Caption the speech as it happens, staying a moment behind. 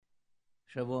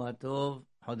Shavua Tov,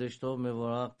 Chodesh Tov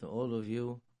Mevorach to all of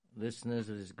you listeners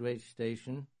of this great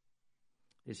station.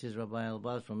 This is Rabbi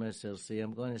Elbaz from SLC.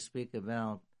 I'm going to speak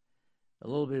about a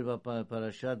little bit about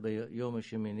Parashat Yom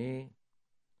HaShemini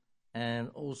and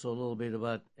also a little bit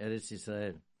about Eretz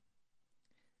Yisrael.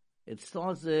 It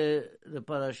starts, the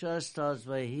parasha starts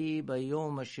Vayhi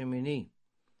Bayom HaShemini,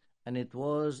 and it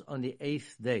was on the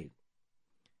 8th day.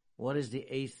 What is the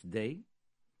 8th day?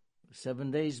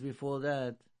 7 days before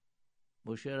that,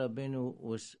 Moshe Rabbeinu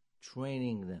was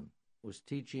training them, was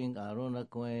teaching Aaron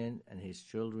HaKohen and his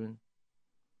children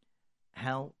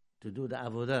how to do the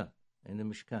avodah in the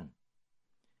Mishkan.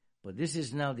 But this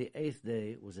is now the 8th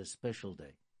day, was a special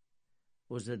day. It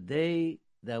was a day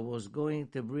that was going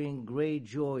to bring great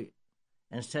joy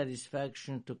and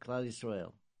satisfaction to Klal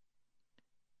Yisrael.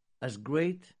 As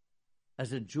great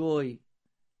as a joy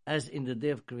as in the day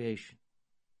of creation.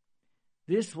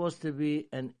 This was to be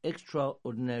an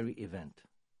extraordinary event.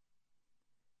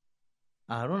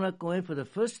 Aaron HaKohen, for the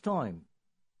first time,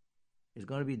 is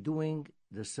going to be doing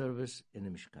the service in the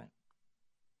Mishkan.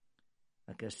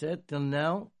 Like I said, till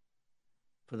now,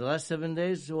 for the last 7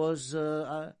 days was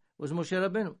Moshe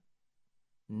Rabbeinu.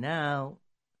 Now,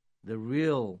 the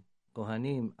real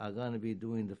Kohanim are going to be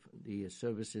doing the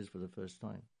services for the first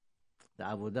time. The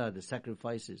avodah, the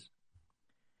sacrifices.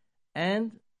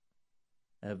 And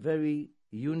a very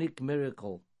unique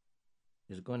miracle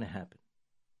is going to happen.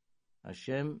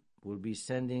 Hashem will be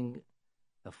sending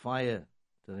a fire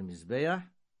to the Mizbeach,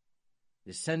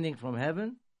 descending from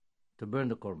heaven to burn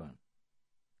the Korban.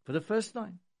 For the first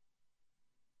time.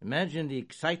 Imagine the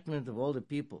excitement of all the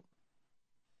people.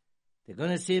 They're going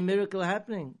to see a miracle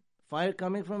happening, fire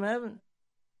coming from heaven.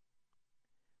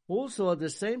 Also, at the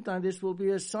same time, this will be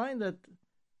a sign that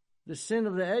the sin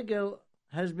of the Egel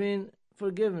has been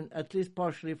forgiven, at least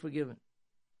partially forgiven.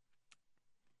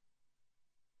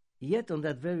 Yet on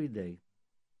that very day,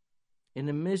 in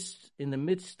the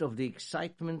midst of the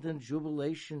excitement and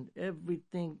jubilation,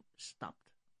 everything stopped.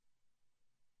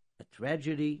 A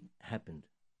tragedy happened.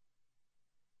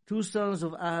 2 sons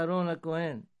of Aharon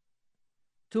HaKohen,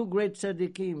 2 great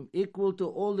tzaddikim, equal to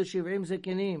all the Shiv'im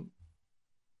Zekenim,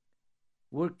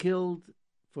 were killed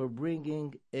for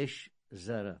bringing Esh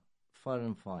Zara,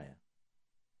 foreign fire,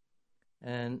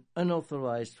 and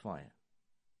unauthorized fire.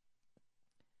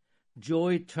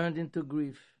 Joy turned into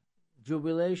grief.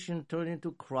 Jubilation turned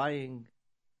into crying.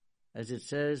 As it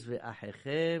says,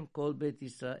 Ve'achechem kol bet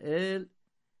Yisrael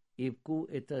ibku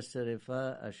et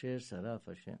haserefa asher saraf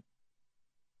Hashem.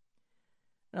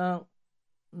 Now,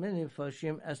 many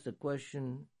Farshim ask the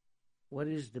question, what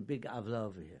is the big avla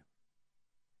over here?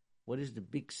 What is the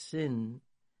big sin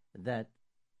that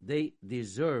they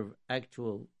deserve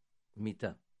actual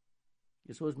mitah?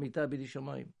 This was mitah b'di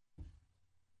shamayim.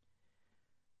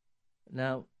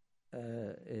 Now,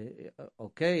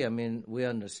 okay, I mean, we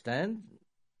understand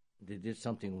they did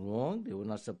something wrong. They were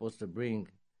not supposed to bring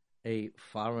a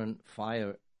foreign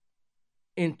fire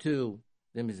into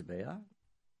the Mizbeah.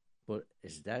 But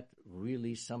is that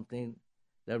really something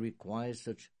that requires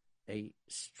such a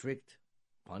strict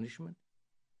punishment?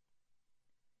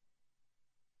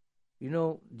 You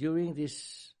know, during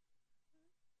this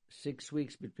 6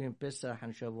 weeks between Pesach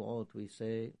and Shavuot,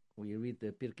 we read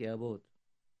the Pirkei Avot.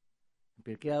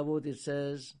 In Pirkei Avot it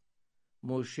says,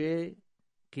 Moshe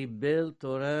kibel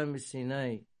Torah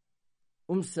misinai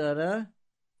umsara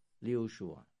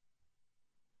liYehoshua.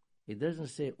 It doesn't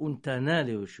say untana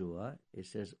liYehoshua, it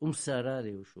says umsara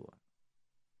liYehoshua.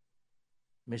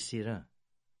 Mesira.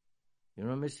 You know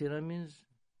what Mesira means?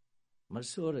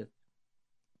 Masoret.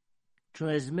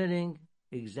 Transmitting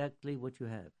exactly what you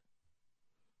have.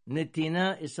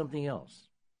 Netina is something else.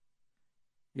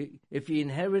 If you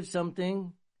inherit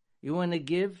something, you want to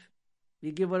give,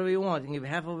 you give whatever you want. You can give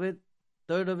half of it,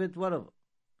 third of it, whatever.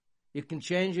 You can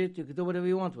change it, you can do whatever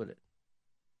you want with it.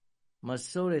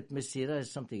 Masoret, Mesira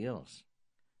is something else.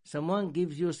 Someone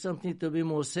gives you something to be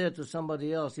moser to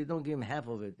somebody else, you don't give him half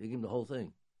of it, you give him the whole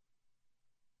thing.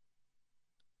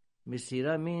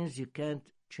 Mesira means you can't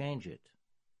change it.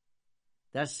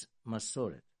 That's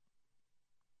Masoret.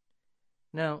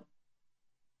 Now,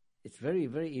 it's very,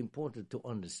 very important to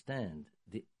understand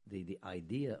the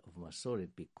idea of Masoret,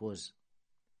 because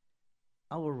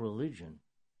our religion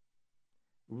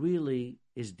really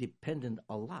is dependent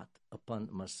a lot upon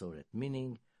Masoret,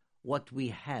 meaning what we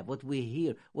have, what we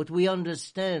hear, what we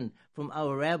understand from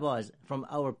our rabbis, from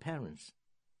our parents.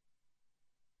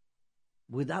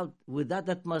 Without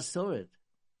that Masoret,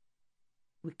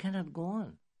 we cannot go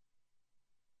on.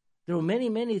 There are many,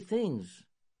 many things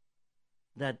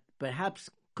that perhaps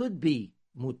could be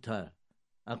mutar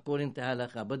according to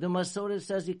halakha, but the Masoret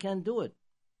says you can't do it.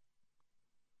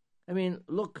 I mean,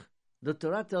 look, the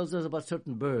Torah tells us about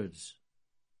certain birds.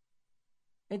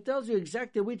 It tells you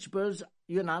exactly which birds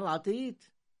you're not allowed to eat.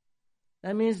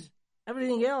 That means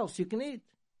everything else you can eat.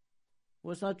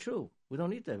 Well, it's not true. We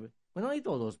don't eat that. We don't eat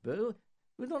all those birds.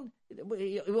 We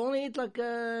only eat like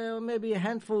maybe a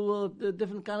handful of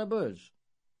different kind of birds.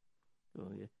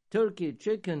 Turkey,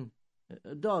 chicken,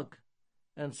 duck,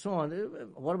 and so on.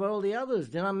 What about all the others?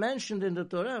 They're not mentioned in the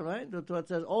Torah, right? The Torah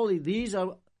says only these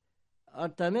are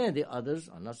tameh. The others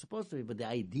are not supposed to be. But the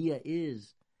idea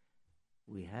is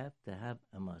we have to have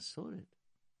a masoret.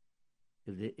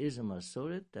 If there is a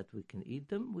masoret that we can eat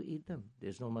them, we eat them.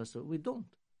 There's no masoret, we don't.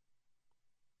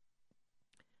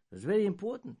 It's very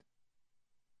important.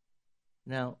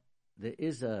 Now, there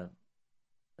is a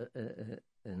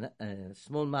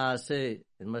small maaseh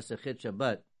in Masechet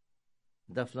Shabbat,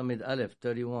 Daf Lamed Aleph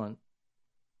 31.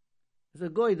 There's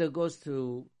a guy that goes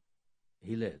to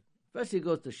Hillel. First he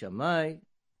goes to Shammai.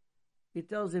 He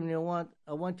tells him, you know what,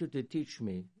 I want you to teach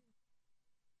me.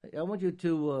 I want you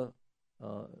to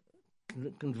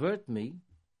convert me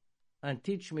and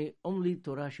teach me only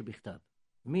Torah shebichtav,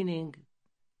 meaning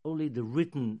only the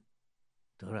written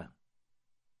Torah.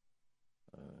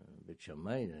 But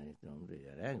Shammai, they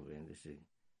are angry and they say,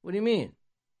 what do you mean?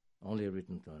 Only a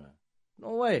written Torah?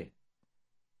 No way.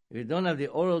 If you don't have the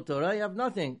oral Torah, you have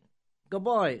nothing.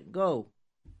 Goodbye, go.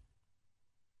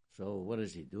 So what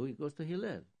does he do? He goes to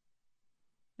Hillel.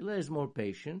 Hillel is more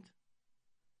patient,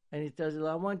 and he tells him,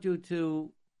 I want you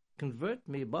to convert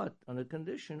me, but on a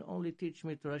condition, only teach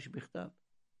me Torah shebichtav.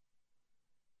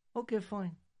 Okay,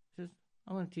 fine. He says,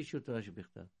 I want to teach you Torah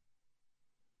shebichtav.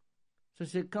 So he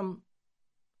said, come.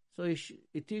 So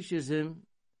he teaches him,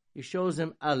 he shows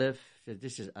him Aleph, he says,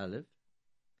 this is Aleph,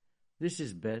 this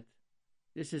is Bet,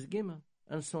 this is Gimel,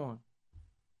 and so on.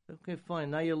 Okay,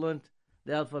 fine, now you learned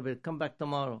the alphabet, come back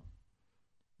tomorrow.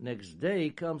 Next day, he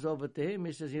comes over to him,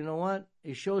 he says, you know what?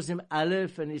 He shows him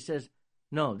Aleph, and he says,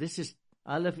 no, this is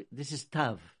Aleph, this is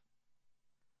Tav.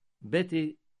 Bet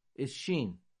is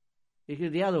Shin. He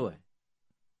goes the other way.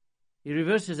 He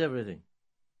reverses everything.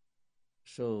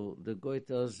 So the guy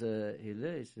tells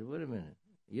Hillel, he said, wait a minute.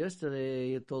 Yesterday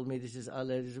you told me this is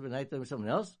Aleph, this is Ben, I told me something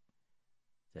else.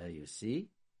 So you see,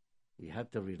 you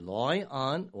have to rely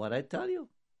on what I tell you.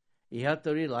 You have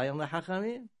to rely on the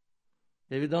Hachamim.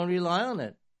 If you don't rely on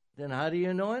it, then how do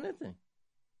you know anything?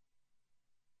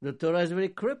 The Torah is very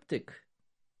cryptic.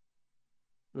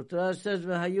 The Torah says,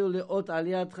 "V'hayu le'ot al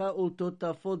yadcha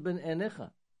u'totafot ben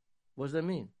enecha." What does that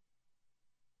mean?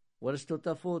 What is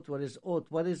totafot? What is ot?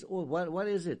 What is ot? What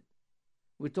is it?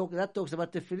 That talks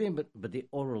about tefillin, but the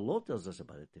oral law tells us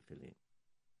about the tefillin.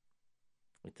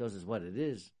 It tells us what it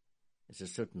is. It's a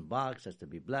certain box, has to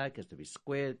be black, has to be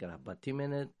square, got to have batim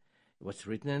in it, what's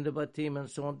written in the batim, and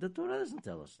so on. The Torah doesn't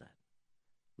tell us that.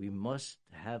 We must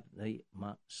have the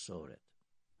masoret.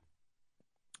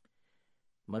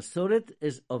 Masoret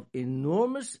is of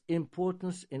enormous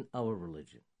importance in our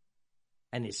religion,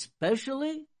 and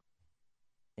especially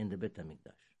in the Beit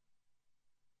HaMikdash.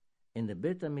 In the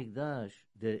Beit HaMikdash,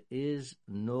 there is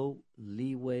no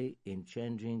leeway in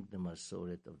changing the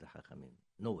Masoret of the Hachamim.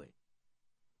 No way.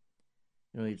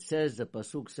 You know, it says, the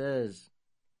Pasuk says,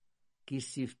 Ki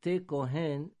siftei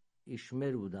Kohen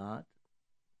ishmeru da'at,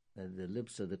 that the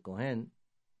lips of the Kohen,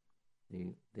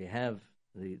 they have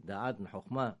the da'at and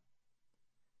Chokhmah,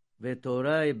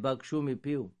 Ve'torah yibakshu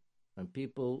mipiu, and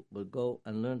people will go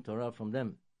and learn Torah from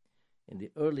them. In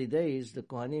the early days, the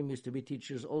Kohanim used to be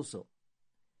teachers also.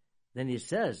 Then he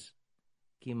says,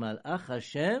 Ki malach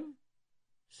Hashem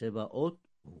sebaot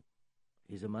hu.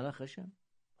 He's a malach Hashem.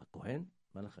 A Kohen,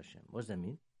 malach Hashem. What does that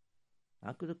mean?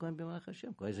 How could a Kohen be malach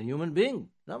Hashem? Kohen is a human being,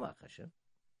 not malach Hashem.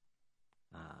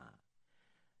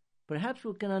 Perhaps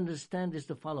we can understand this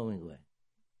the following way.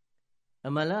 A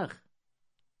malach,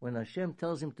 when Hashem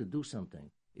tells him to do something,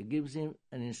 he gives him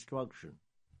an instruction.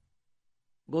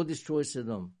 Go destroy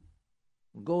Sodom.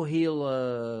 Go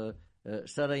heal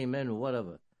Sarah Imenu,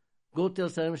 whatever. Go tell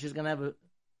Sarah she's going to have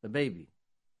a baby.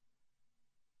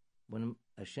 When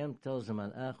Hashem tells a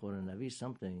malach or a navi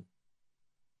something,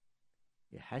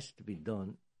 it has to be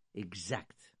done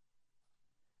exact.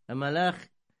 A malach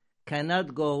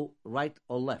cannot go right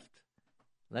or left,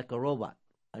 like a robot.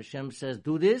 Hashem says,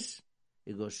 do this,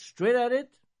 he goes straight at it,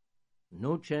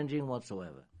 no changing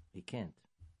whatsoever. He can't.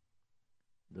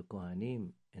 The Kohanim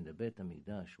in the Beit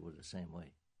HaMikdash were the same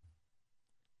way.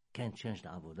 Can't change the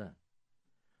avodah.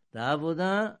 The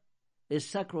avodah is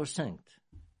sacrosanct.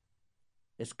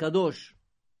 It's kadosh.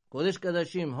 Kodesh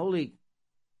Kadashim, holy.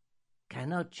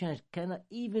 Cannot change. Cannot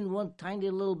even one tiny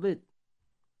little bit.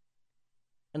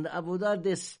 And the avodah,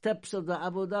 the steps of the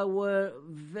avodah were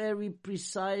very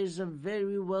precise and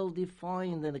very well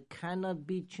defined, and it cannot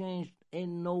be changed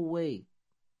in no way.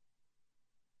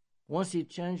 Once you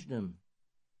change them,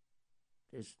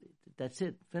 that's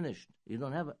it, finished. You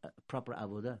don't have a proper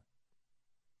avodah.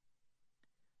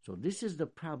 So this is the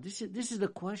problem. This is the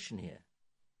question here.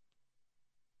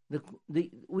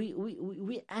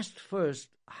 We asked first,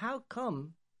 how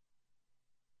come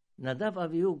Nadav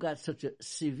Avihu got such a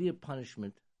severe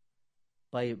punishment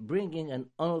by bringing an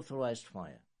unauthorized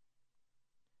fire?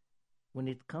 When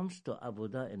it comes to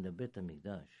avodah in the Beit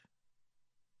HaMikdash,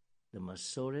 the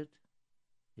Masoret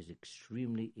is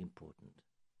extremely important.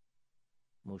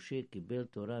 Moshe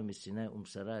kibel Torah misinai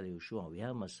umsara leYehoshua. We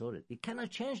have Masoret. You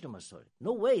cannot change the Masoret.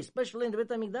 No way, especially in the Beit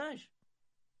HaMikdash.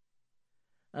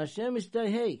 Hashem is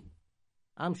saying, hey,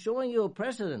 I'm showing you a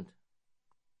precedent.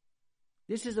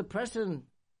 This is a precedent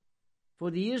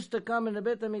for the years to come in the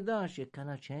Beit HaMikdash. You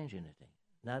cannot change anything.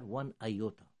 Not one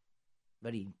iota.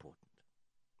 Very important.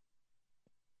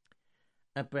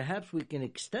 And perhaps we can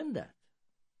extend that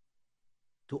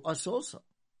to us also.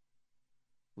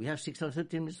 We have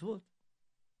 613 mitzvot.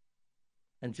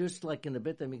 And just like in the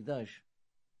Beit HaMikdash,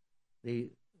 the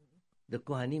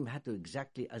Kohanim had to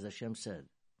exactly as Hashem said.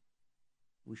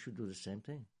 We should do the same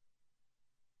thing.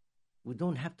 We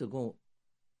don't have to go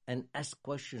and ask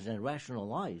questions and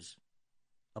rationalize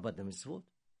about the mitzvot.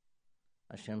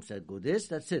 Hashem said, go this,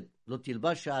 that's it. Lo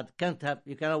tilbash sha'at,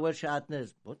 you cannot wear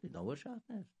sha'atnez. But you don't wear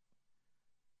sha'atnez.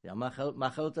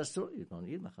 Machalot asur, you don't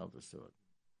eat machalot asur.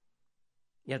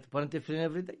 You have to put on tefillin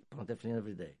every day. Put on tefillin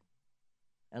every day.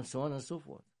 And so on and so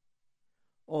forth.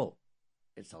 Oh,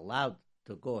 it's allowed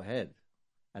to go ahead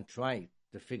and try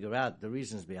to figure out the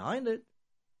reasons behind it.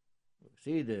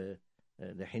 See, the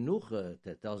Chinuch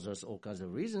tells us all kinds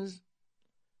of reasons,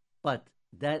 but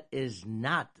that is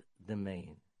not the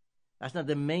main. That's not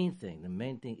the main thing. The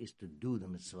main thing is to do the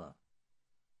mitzvah.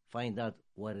 Find out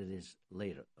what it is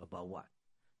later. About what?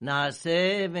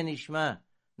 Naaseh v'nishma.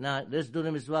 Now, let's do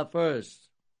the mitzvah first.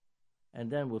 And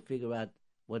then we'll figure out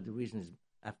what the reason is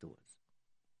afterwards.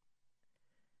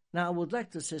 Now, I would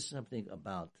like to say something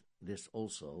about this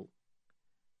also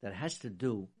that has to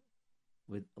do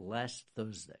with last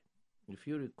Thursday. If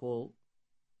you recall,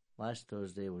 last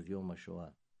Thursday was Yom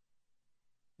HaShoah.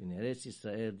 In Eretz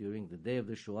Yisrael, during the day of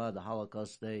the Shoah, the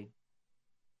Holocaust Day,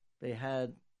 they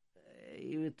had,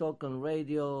 you talk on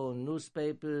radio,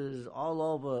 newspapers, all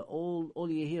over, all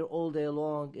you hear all day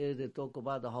long is they talk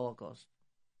about the Holocaust.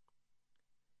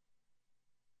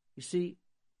 You see,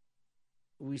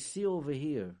 we see over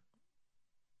here,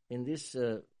 in this,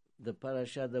 the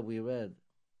parasha that we read,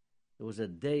 there was a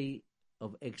day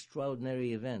of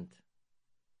extraordinary event.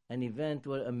 An event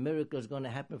where a miracle is going to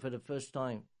happen for the first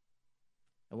time.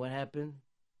 And what happened?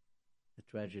 A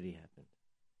tragedy happened.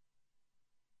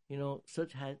 You know,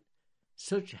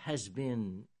 such has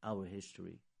been our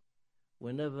history.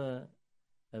 Whenever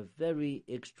a very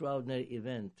extraordinary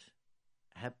event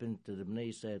happened to the Bnei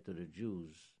Yisrael, to the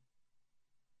Jews,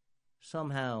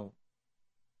 somehow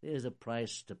there's a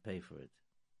price to pay for it.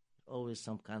 Always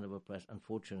some kind of a price,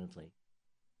 unfortunately.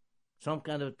 Some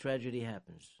kind of tragedy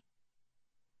happens.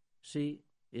 See,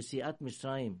 Yetziat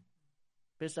Mitzrayim,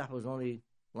 Pesach was only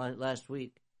last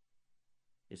week.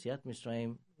 Yetziat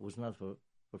Mitzrayim was not for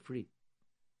free.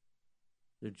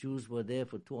 The Jews were there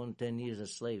for 210 years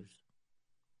as slaves.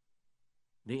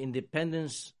 The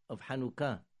independence of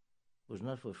Hanukkah was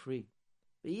not for free.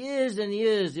 For years and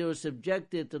years, they were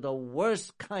subjected to the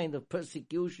worst kind of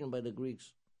persecution by the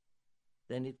Greeks.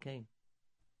 Then it came.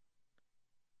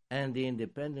 And the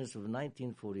independence of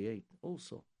 1948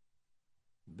 also.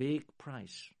 Big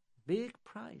price. Big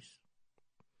price.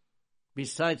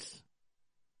 Besides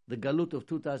the Galut of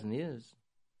 2,000 years,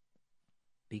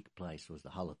 big price was the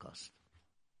Holocaust.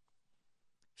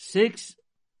 6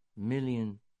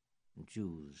 million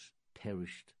Jews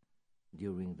perished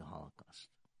during the Holocaust.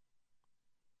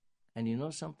 And you know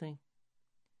something?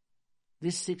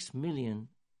 This 6 million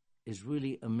is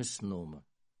really a misnomer.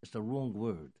 It's the wrong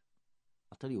word.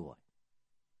 I'll tell you why.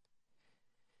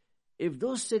 If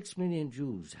those 6 million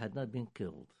Jews had not been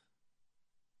killed,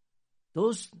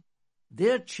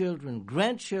 their children,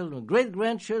 grandchildren,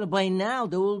 great-grandchildren, by now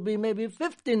there will be maybe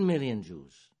 15 million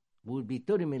Jews. There will be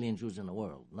 30 million Jews in the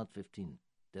world, not 15.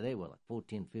 Today we're like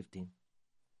 14, 15.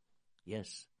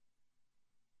 Yes.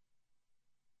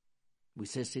 We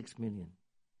say 6 million.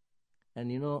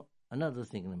 And you know, another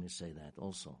thing, let me say that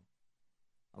also.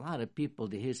 A lot of people,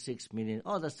 they hear 6 million,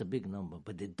 oh, that's a big number,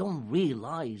 but they don't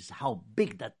realize how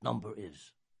big that number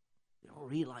is. They don't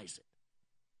realize it.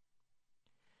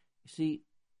 You see,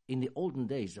 in the olden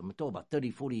days, I'm talking about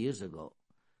 30, 40 years ago,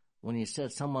 when you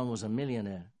said someone was a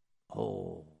millionaire,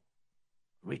 oh,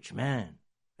 rich man,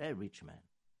 very rich man.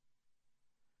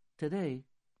 Today,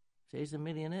 say he's a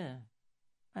millionaire.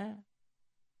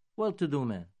 Well-to-do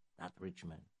man, not rich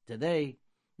man. Today,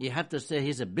 you have to say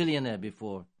he's a billionaire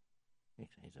before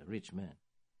he's a rich man.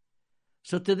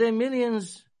 So today,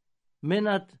 millions may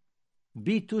not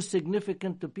be too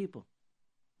significant to people.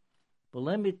 But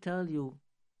let me tell you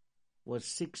what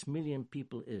 6 million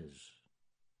people is.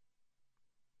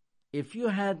 If you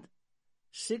had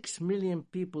 6 million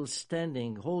people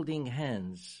standing, holding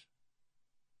hands,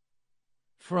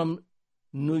 from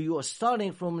New York,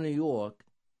 starting from New York,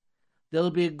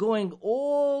 they'll be going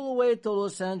all the way to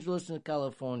Los Angeles in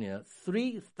California,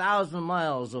 3,000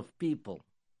 miles of people.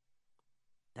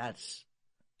 That's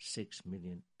 6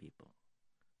 million people.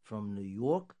 From New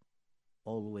York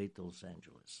all the way to Los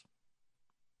Angeles.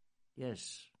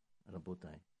 Yes,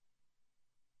 Rabotai.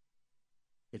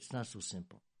 It's not so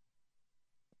simple.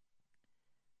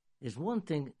 There's one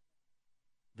thing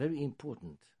very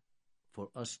important for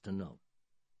us to know.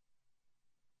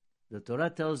 The Torah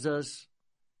tells us,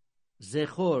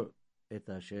 Zechor et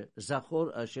asher,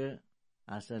 Zachor asher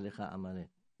asa lecha Amalek.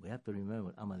 We have to remember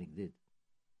what Amalek did.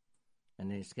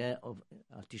 And it's of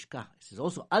Al Tishkach. It says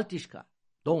also Al Tishkach.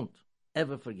 Don't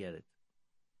ever forget it.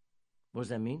 What does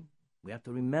that mean? We have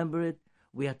to remember it.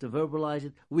 We have to verbalize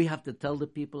it. We have to tell the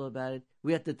people about it.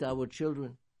 We have to tell our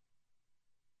children.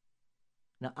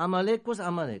 Now, Amalek was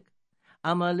Amalek.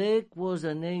 Amalek was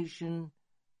a nation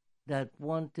that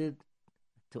wanted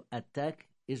to attack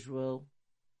Israel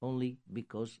only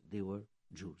because they were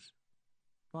Jews.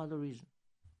 No other reason.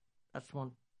 That's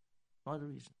one. No other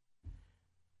reason.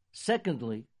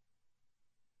 Secondly,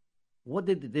 what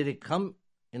did they come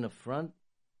in the front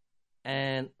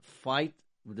and fight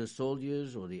with the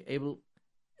soldiers or the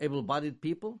able-bodied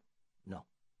people? No.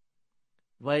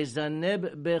 They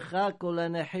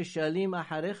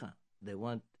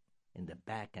went in the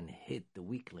back and hit the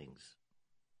weaklings,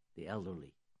 the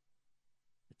elderly,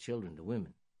 the children, the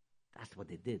women. That's what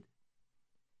they did.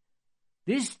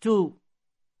 These two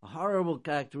horrible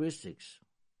characteristics,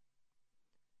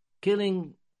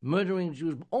 killing, murdering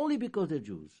Jews only because they're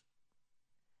Jews,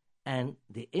 and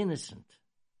the innocent,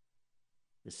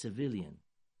 the civilian,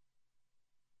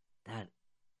 that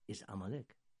is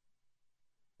Amalek.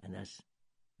 And that's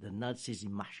the Nazis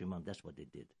in Mahshimam. That's what they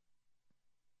did.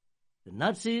 The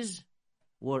Nazis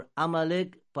were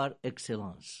Amalek par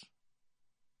excellence.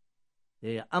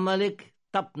 They are Amalek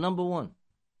top number one.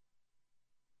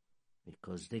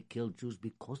 Because they killed Jews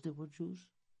because they were Jews.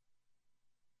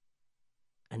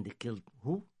 And they killed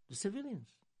who? The civilians.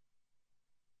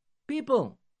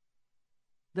 People.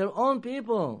 Their own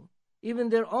people. Even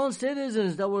their own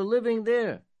citizens that were living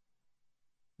there.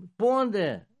 Born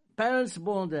there. Parents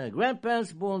born there.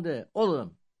 Grandparents born there. All of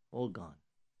them. All gone.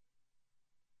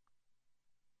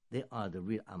 They are the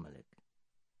real Amalek.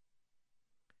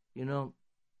 You know,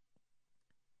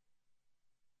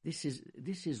 this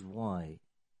is why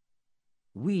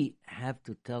we have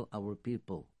to tell our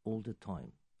people all the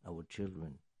time, our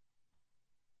children,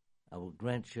 our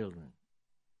grandchildren.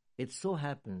 It so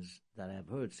happens that I've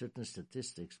heard certain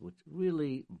statistics which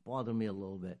really bother me a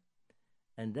little bit,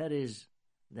 and that is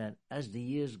that as the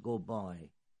years go by,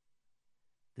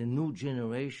 the new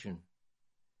generation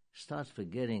starts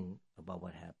forgetting about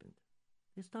what happened.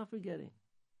 They start forgetting.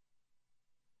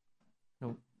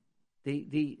 No,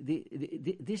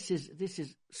 this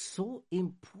is so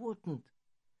important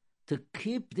to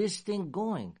keep this thing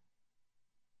going.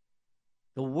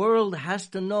 The world has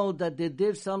to know that they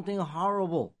did something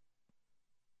horrible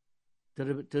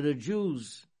to the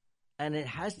Jews, and it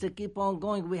has to keep on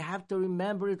going. We have to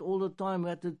remember it all the time. We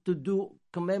have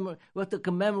to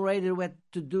commemorate it. We have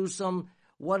to do some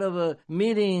whatever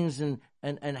meetings and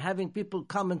having people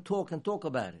come and talk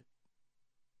about it.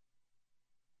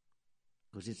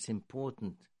 Because it's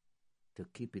important to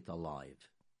keep it alive.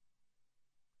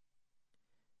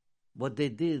 What they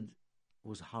did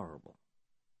was horrible.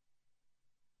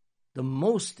 The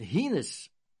most heinous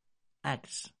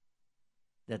acts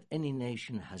that any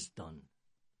nation has done.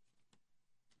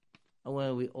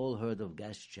 Well, we all heard of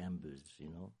gas chambers, you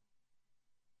know.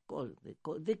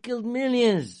 They killed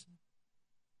millions.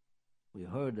 We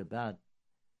heard about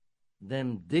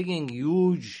them digging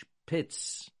huge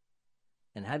pits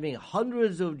and having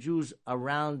hundreds of Jews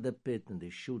around the pit, and they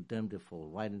shoot them, they fall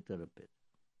right into the pit.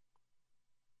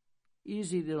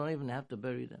 Easy, they don't even have to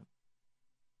bury them.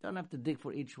 They don't have to dig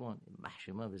for each one.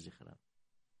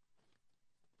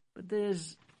 But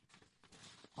there's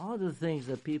other things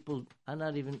that people are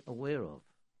not even aware of.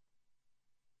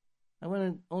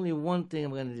 Only one thing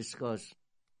I'm going to discuss,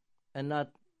 and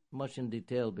not much in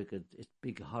detail because it's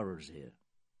big horrors here.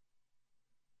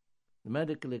 The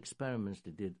medical experiments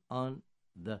they did on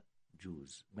the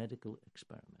Jews, medical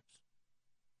experiments.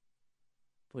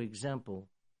 For example,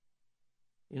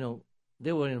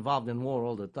 they were involved in war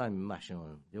all the time.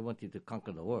 They wanted to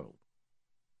conquer the world.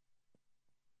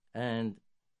 And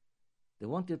they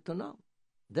wanted to know.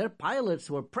 Their pilots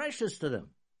were precious to them.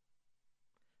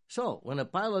 So, when a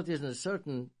pilot is in a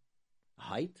certain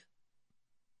height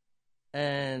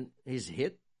and he's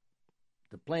hit,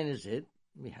 the plane is hit,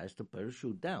 he has to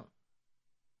parachute down.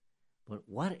 But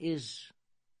what is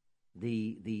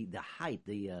the height,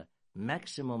 the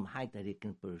maximum height that he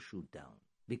can parachute down?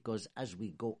 Because as we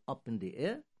go up in the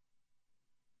air,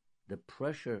 the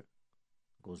pressure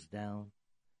goes down,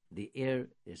 the air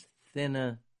is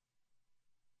thinner.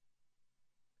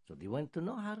 So they want to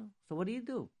know how to. So what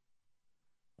do?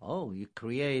 Oh, you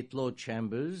create low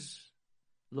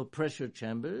pressure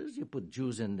chambers. You put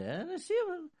Jews in there and see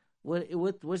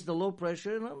what's the low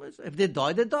pressure. If they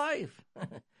die, they die.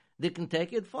 They can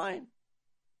take it, fine.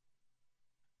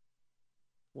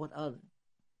 What other?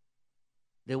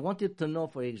 They wanted to know,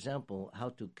 for example, how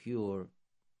to cure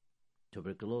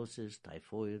tuberculosis,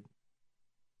 typhoid,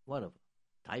 whatever,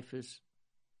 typhus.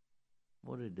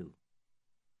 What do?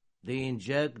 They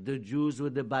inject the Jews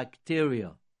with the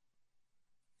bacteria.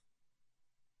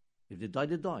 If they die,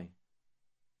 they die.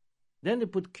 Then they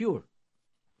put cure.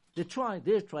 They try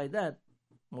that.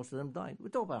 Most of them died.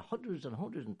 We talk about hundreds and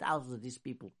hundreds and thousands of these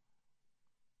people.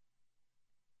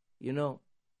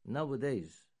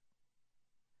 Nowadays,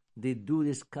 they do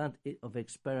this kind of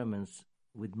experiments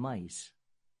with mice.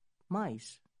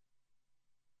 Mice.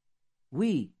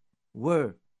 We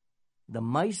were the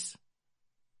mice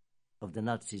of the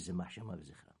Nazis in Hashem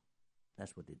HaVzichram.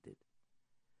 That's what they did.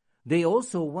 They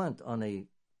also went on a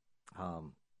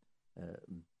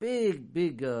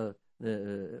big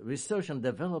research and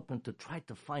development to try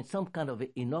to find some kind of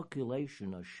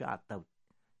inoculation or shot that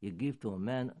you give to a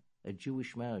man, a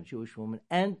Jewish man, a Jewish woman,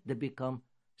 and they become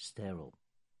sterile.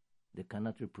 They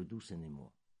cannot reproduce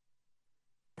anymore.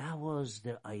 That was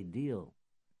their ideal.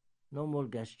 No more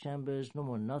gas chambers, no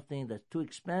more nothing. That's too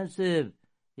expensive.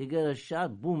 You get a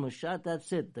shot, boom, a shot,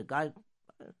 that's it. The guy,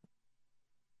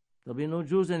 there'll be no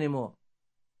Jews anymore.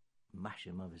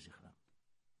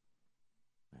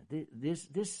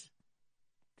 This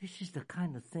is the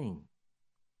kind of thing.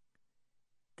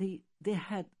 They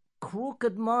had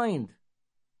crooked mind.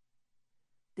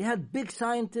 They had big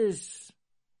scientists.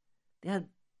 They had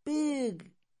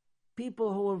big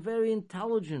people who were very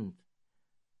intelligent,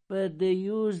 but they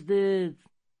used it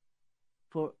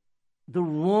for the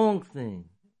wrong thing.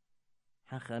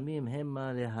 Hachamim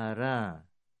hema lehara.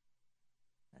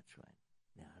 That's right,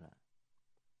 lehara.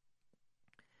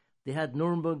 They had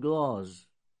Nuremberg laws.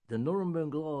 The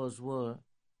Nuremberg laws were,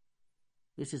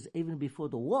 this is even before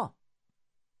the war.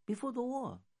 Before the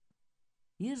war.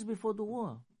 Years before the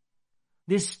war.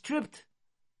 They stripped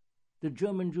the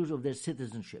German Jews of their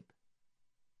citizenship.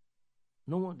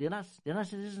 No more, they're not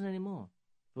citizens anymore.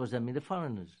 What does that mean? They're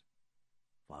foreigners.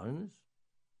 Foreigners.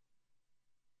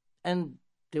 And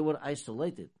they were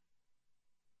isolated.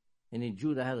 Any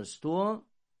Jew that had a store,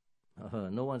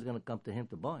 no one's going to come to him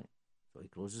to buy. So he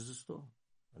closes the store.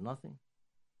 Nothing.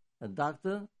 A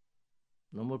doctor,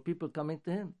 no more people coming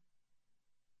to him.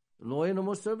 Lawyer, no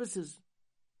more services.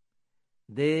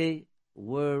 They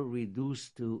were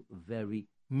reduced to very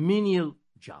menial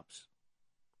jobs.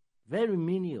 Very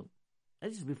menial.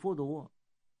 That is before the war.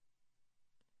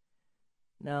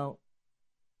 Now,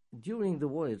 during the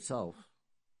war itself,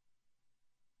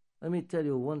 let me tell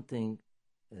you one thing,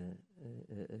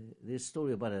 this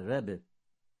story about a Rebbe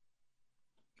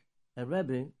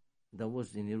that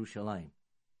was in Yerushalayim.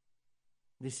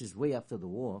 This is way after the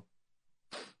war.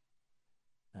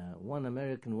 One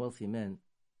American wealthy man,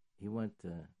 he went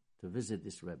to visit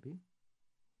this Rebbe.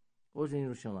 It was in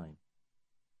Yerushalayim.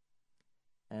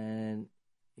 And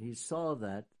he saw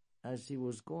that as he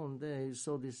was going there, he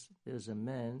saw there's a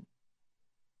man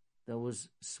that was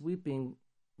sweeping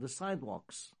the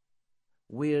sidewalks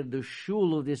where the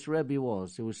shul of this Rebbe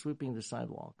was. He was sweeping the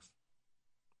sidewalks.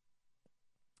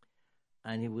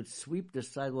 And he would sweep the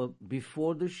sidewalk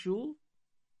before the shul.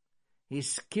 He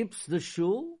skips the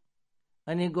shul,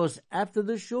 and he goes after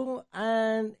the shul,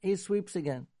 and he sweeps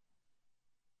again.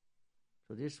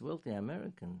 So this wealthy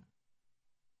American,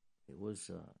 he was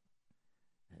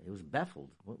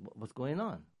baffled. What's going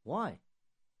on? Why?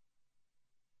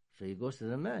 So he goes to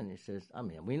the man. He says,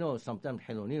 we know sometimes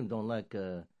Hilonim don't like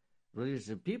religious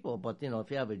people, but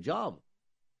if you have a job,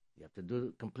 you have to do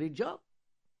the complete job.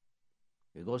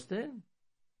 He goes to him.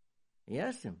 He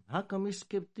asked him, how come you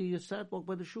skipped the sidewalk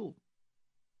by the shul?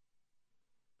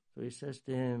 So he says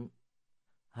to him,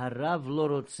 Harav lo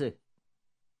rotze.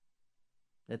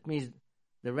 That means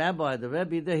the Rebbe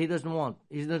there, he doesn't want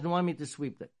me to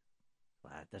sweep that.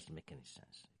 Well, that doesn't make any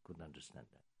sense. I couldn't understand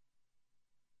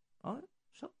that. All right,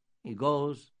 so he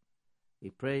goes, he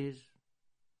prays,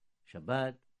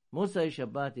 Shabbat. Mosai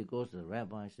Shabbat, he goes to the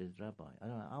rabbi and says, Rabbi,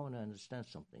 I want to understand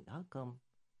something. How come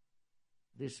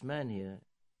this man here,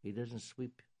 he doesn't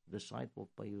sweep the sidewalk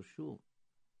by your shul?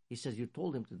 He says, you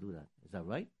told him to do that. Is that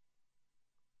right?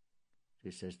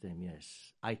 He says to him,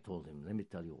 yes, I told him. Let me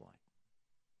tell you why.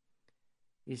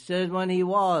 He said when he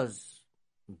was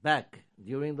back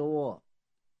during the war,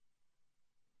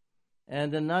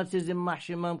 and the Nazis in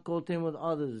Mahshimam caught him with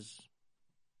others,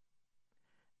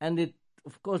 and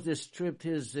of course they stripped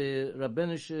his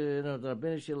rabbinish,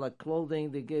 like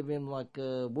clothing. They gave him like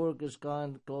workers'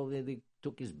 kind clothing. They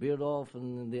took his beard off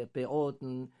and they peot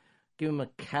and gave him a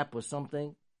cap or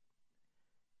something.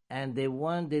 And they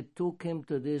took him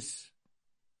to this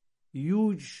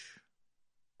huge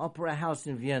opera house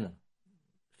in Vienna,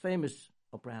 famous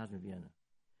opera house in Vienna.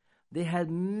 They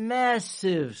had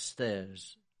massive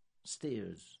stairs,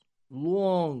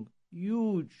 long,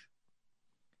 huge.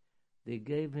 They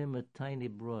gave him a tiny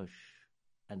brush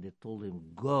and they told him,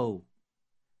 go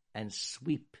and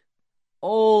sweep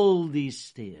all these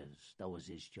stairs. That was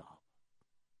his job.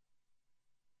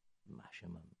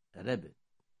 Rebbe.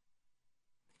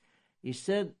 He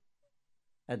said,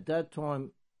 at that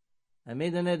time, I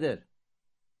made a neder.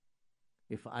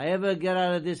 If I ever get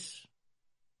out of this,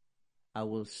 I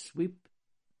will sweep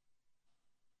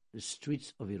the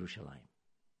streets of Yerushalayim.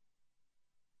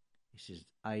 He says,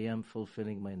 I am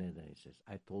fulfilling my neder. He says,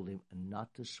 I told him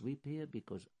not to sweep here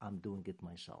because I'm doing it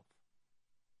myself.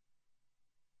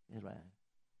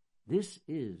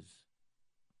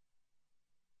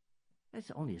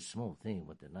 That's only a small thing,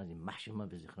 what the Nazi Mashima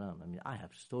Bezichram. I mean, I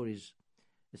have stories.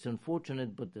 It's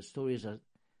unfortunate, but the stories are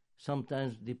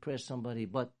sometimes depress somebody.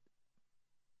 But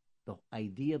the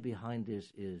idea behind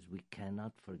this is we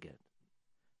cannot forget.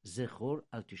 Zechor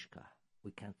al tishkach.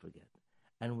 We can't forget.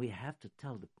 And we have to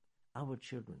tell our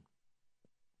children.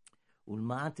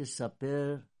 Ulma'at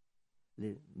saper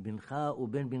bincha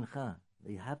uben bincha.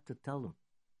 They have to tell them.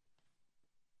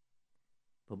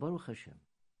 But Baruch Hashem,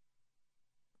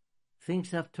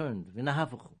 things have turned.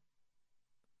 V'nahafachu.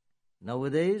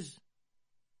 Nowadays,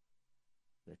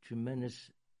 we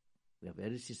have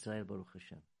Eretz Yisrael, Baruch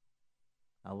Hashem,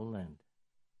 our land.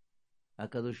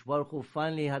 HaKadosh Baruch Hu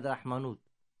finally had Rahmanut.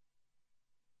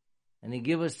 And He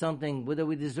gave us something, whether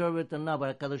we deserve it or not,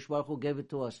 but HaKadosh Baruch Hu gave it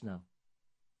to us now.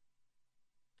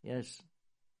 Yes,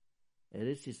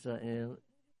 Eretz Yisrael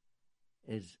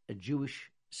is a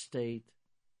Jewish state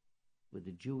with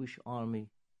a Jewish army,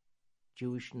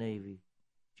 Jewish Navy,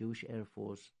 Jewish Air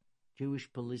Force,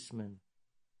 Jewish policemen,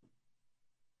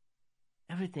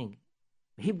 everything,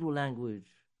 Hebrew language,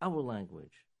 our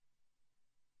language.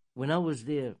 When I was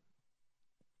there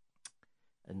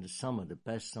in the summer, the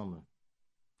past summer,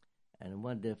 and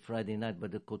one day Friday night by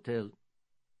the hotel,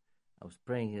 I was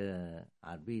praying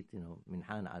Arbit,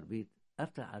 Minhan Arbit.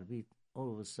 After Arbit,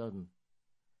 all of a sudden,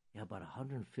 about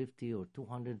 150 or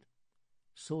 200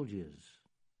 soldiers,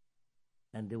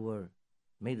 and they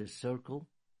made a circle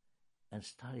and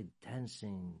started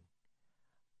dancing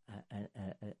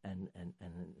and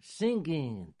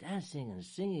singing and dancing and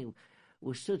singing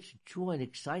with such joy and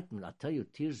excitement. I tell you,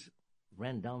 tears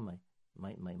ran down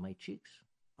my cheeks.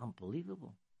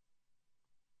 Unbelievable.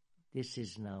 This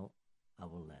is now our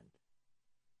land.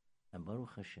 And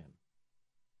Baruch Hashem,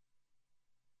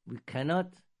 we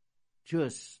cannot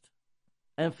just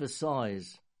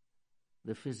emphasize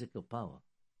the physical power.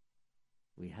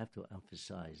 We have to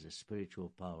emphasize the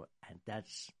spiritual power, and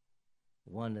that's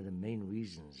one of the main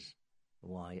reasons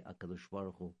why HaKadosh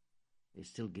Baruch Hu is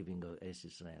still giving us Eretz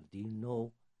Yisrael. Do you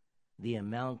know the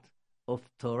amount of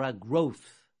Torah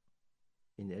growth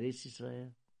in Eretz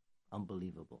Yisrael?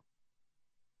 Unbelievable.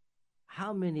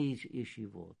 How many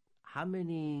yeshivot? How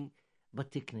many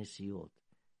Bati Knesiyot?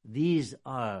 These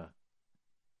are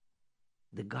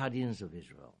the guardians of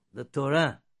Israel. The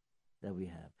Torah that we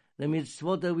have. The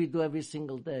mitzvot that we do every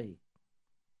single day.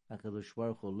 HaKadosh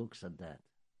Baruch Hu looks at that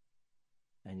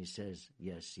and He says,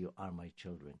 yes, you are my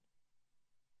children.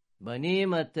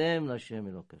 Banim atem l'Hashem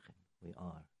Elokechem. We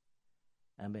are.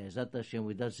 And be'ezat Hashem,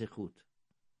 with that JRoot,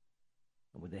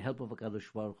 and with the help of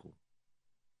HaKadosh Baruch Hu,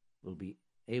 we'll be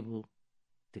able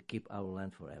to keep our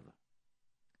land forever.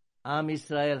 Am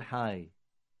Yisrael Hai.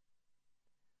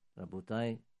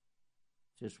 Rabotai,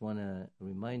 just want to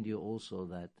remind you also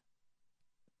that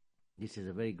this is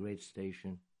a very great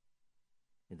station.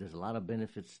 There's a lot of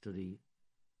benefits to the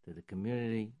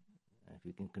community. If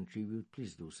you can contribute,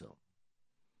 please do so.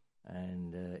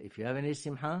 And if you have any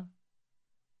simha,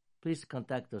 please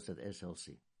contact us at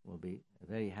SLC. We'll be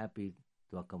very happy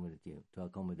to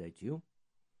accommodate you.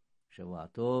 Shavua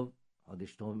Tov,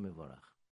 Chodesh Tov Mevorach.